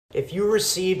If you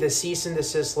received a cease and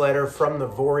desist letter from the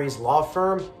Vorys law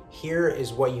firm, here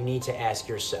is what you need to ask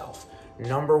yourself.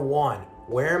 Number one,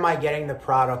 where am I getting the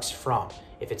products from?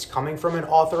 If it's coming from an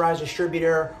authorized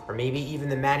distributor or maybe even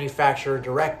the manufacturer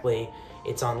directly,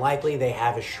 it's unlikely they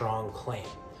have a strong claim.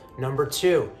 Number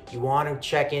two, you want to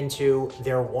check into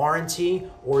their warranty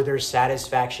or their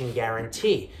satisfaction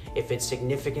guarantee. If it's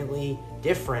significantly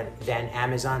different than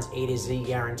Amazon's A to Z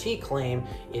guarantee claim,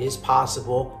 it is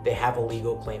possible they have a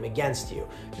legal claim against you.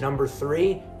 Number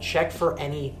three, check for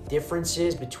any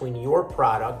differences between your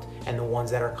product and the ones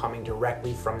that are coming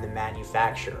directly from the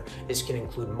manufacturer. This can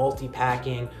include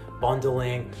multi-packing,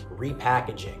 bundling,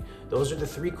 repackaging. Those are the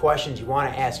three questions you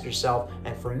want to ask yourself,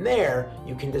 and from there,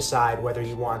 you can decide whether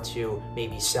you want to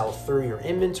maybe sell through your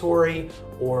inventory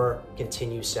or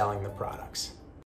continue selling the products.